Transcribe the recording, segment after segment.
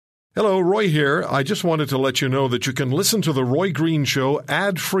Hello, Roy here. I just wanted to let you know that you can listen to The Roy Green Show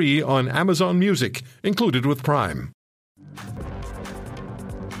ad-free on Amazon Music, included with Prime.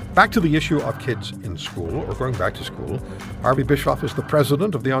 Back to the issue of kids in school, or going back to school. Harvey Bischoff is the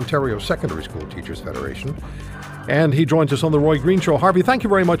president of the Ontario Secondary School Teachers Federation, and he joins us on The Roy Green Show. Harvey, thank you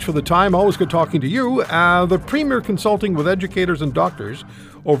very much for the time. Always good talking to you. The Premier consulting with educators and doctors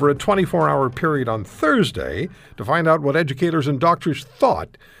over a 24-hour period on Thursday to find out what educators and doctors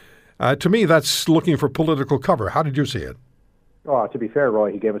thought. To me, that's looking for political cover. How did you see it? Oh, to be fair,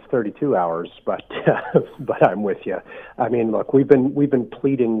 Roy, he gave us 32 hours, but I'm with you. I mean, look, we've been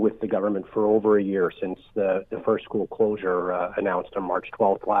pleading with the government for over a year since the first school closure announced on March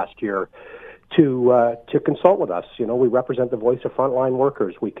 12th last year to consult with us. You know, we represent the voice of frontline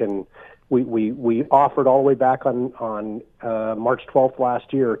workers. We offered all the way back on March 12th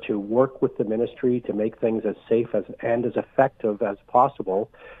last year to work with the ministry to make things as safe and as effective as possible.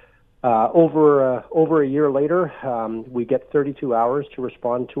 Over a year later, we get 32 hours to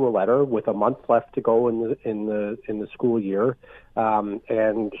respond to a letter with a month left to go in the school year.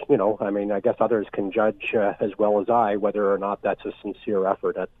 And, you know, I mean, I guess others can judge as well as I whether or not that's a sincere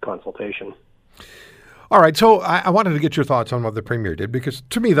effort at consultation. All right, so I wanted to get your thoughts on what the Premier did, because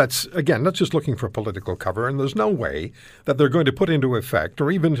to me that's just looking for political cover, and there's no way that they're going to put into effect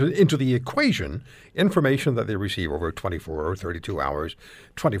or even into the equation information that they receive over 24 or 32 hours,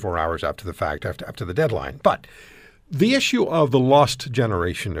 24 hours after the fact, after the deadline. But the issue of the lost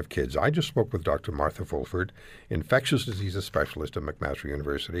generation of kids, I just spoke with Dr. Martha Fulford, infectious diseases specialist at McMaster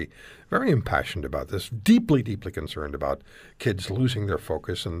University, very impassioned about this, deeply, deeply concerned about kids losing their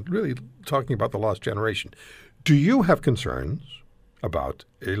focus and really talking about the lost generation. Do you have concerns about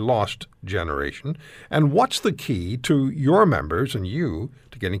a lost generation? And what's the key to your members and you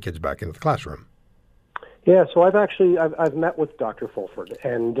to getting kids back into the classroom? Yeah, so I've met with Dr. Fulford,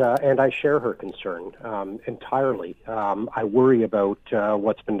 and I share her concern entirely. I worry about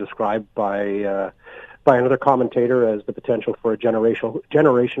what's been described by another commentator as the potential for a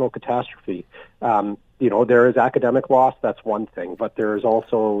generational catastrophe. You know, there is academic loss, that's one thing, but there is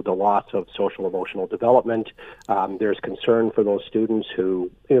also the loss of social emotional development. There's concern for those students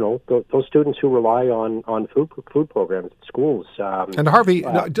who, you know, those students who rely on food programs at schools. And Harvey,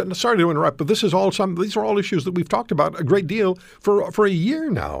 sorry to interrupt, but these are all issues that we've talked about a great deal for a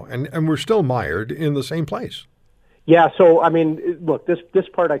year now, and we're still mired in the same place. Yeah, so I mean, look, this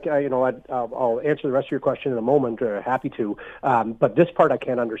part I'll answer the rest of your question in a moment. Happy to, but this part I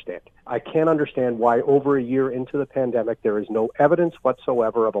can't understand. I can't understand why over a year into the pandemic there is no evidence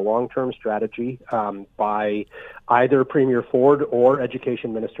whatsoever of a long-term strategy by either Premier Ford or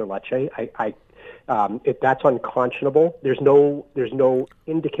Education Minister Lecce. That's unconscionable. There's no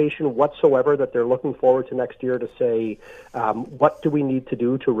indication whatsoever that they're looking forward to next year to say, what do we need to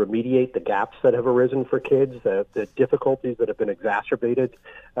do to remediate the gaps that have arisen for kids, the difficulties that have been exacerbated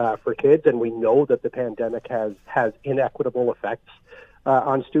for kids, and we know that the pandemic has inequitable effects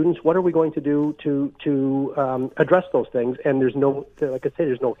on students. What are we going to do to address those things? And there's no, like I say,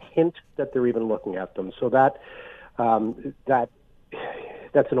 there's no hint that they're even looking at them. So that's an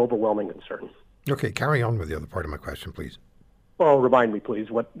overwhelming concern. Okay, carry on with the other part of my question, please. Well, remind me,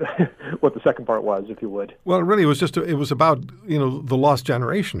 please, what the second part was, if you would. Well, really, it was about, you know, the lost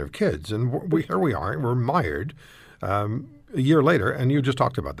generation of kids, and here we are, we're mired a year later, and you just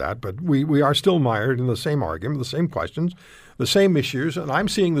talked about that, but we are still mired in the same argument, the same questions, the same issues, and I'm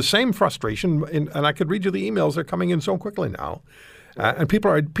seeing the same frustration, and I could read you the emails, they're coming in so quickly now. And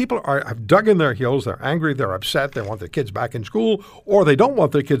people have dug in their heels. They're angry. They're upset. They want their kids back in school, or they don't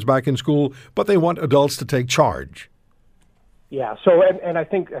want their kids back in school, but they want adults to take charge. Yeah. So, and I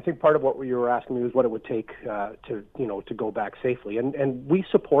think part of what you were asking me was what it would take to go back safely, and we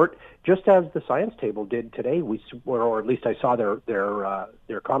support, just as the Science Table did today. Or at least I saw their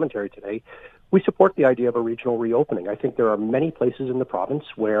commentary today. We support the idea of a regional reopening. I think there are many places in the province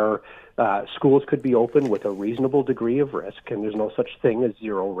where schools could be open with a reasonable degree of risk, and there's no such thing as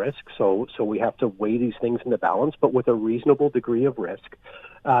zero risk. So we have to weigh these things in the balance, but with a reasonable degree of risk.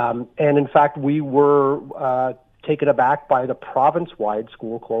 And in fact, we were taken aback by the province-wide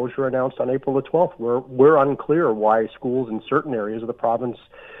school closure announced on April the 12th. We're unclear why schools in certain areas of the province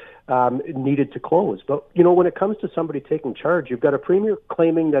needed to close. But, you know, when it comes to somebody taking charge, you've got a premier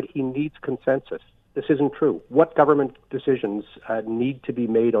claiming that he needs consensus. This isn't true. What government decisions need to be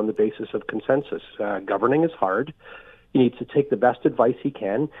made on the basis of consensus? Governing is hard. He needs to take the best advice he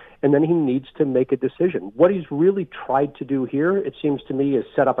can, and then he needs to make a decision. What he's really tried to do here, it seems to me, is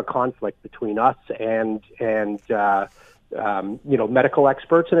set up a conflict between us and medical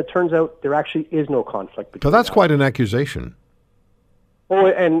experts, and it turns out there actually is no conflict between us. So that's quite an accusation. Oh,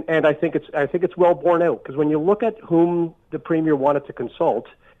 and I think it's well borne out, because when you look at whom the Premier wanted to consult,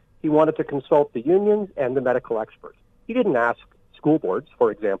 he wanted to consult the unions and the medical experts. He didn't ask school boards, for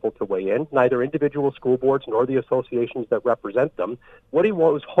example, to weigh in, neither individual school boards nor the associations that represent them. What he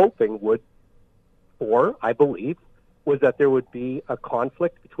was hoping I believe, was that there would be a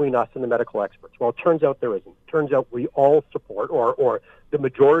conflict between us and the medical experts. Well, it turns out there isn't. It turns out we all support, or the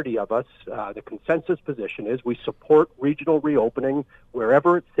majority of us, the consensus position is we support regional reopening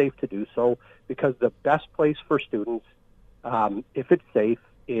wherever it's safe to do so, because the best place for students, if it's safe,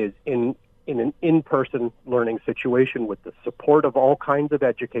 is in an in-person learning situation with the support of all kinds of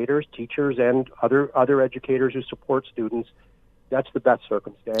educators, teachers, and other educators who support students. That's the best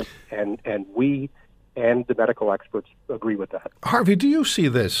circumstance, and we and the medical experts agree with that. Harvey, do you see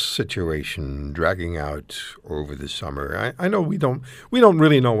this situation dragging out over the summer? I know we don't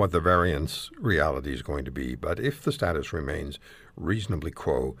really know what the variant's reality is going to be, but if the status remains reasonably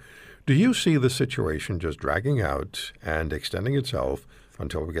quo, do you see the situation just dragging out and extending itself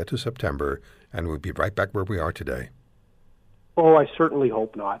until we get to September and we'll be right back where we are today? Oh, I certainly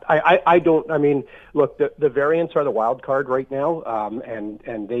hope not. I don't. I mean, look, the variants are the wild card right now,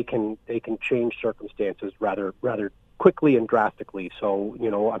 and they can change circumstances rather quickly and drastically. So,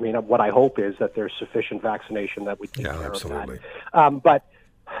 I mean, what I hope is that there's sufficient vaccination that we take care absolutely. of that. But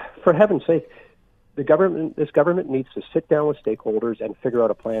for heaven's sake, this government needs to sit down with stakeholders and figure out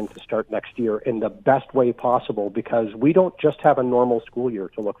a plan to start next year in the best way possible, because we don't just have a normal school year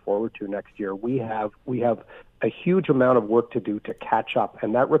to look forward to next year. We have a huge amount of work to do to catch up,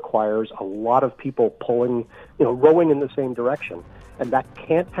 and that requires a lot of people rowing in the same direction. And that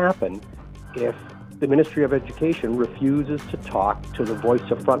can't happen if the Ministry of Education refuses to talk to the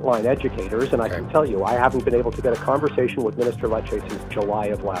voice of frontline educators. And I can tell you, I haven't been able to get a conversation with Minister Lecce since July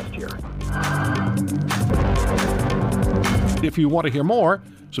of last year. If you want to hear more,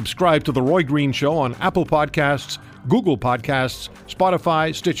 subscribe to The Roy Green Show on Apple Podcasts, Google Podcasts,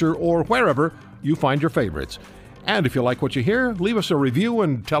 Spotify, Stitcher, or wherever you find your favorites. And if you like what you hear, leave us a review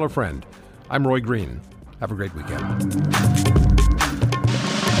and tell a friend. I'm Roy Green. Have a great weekend.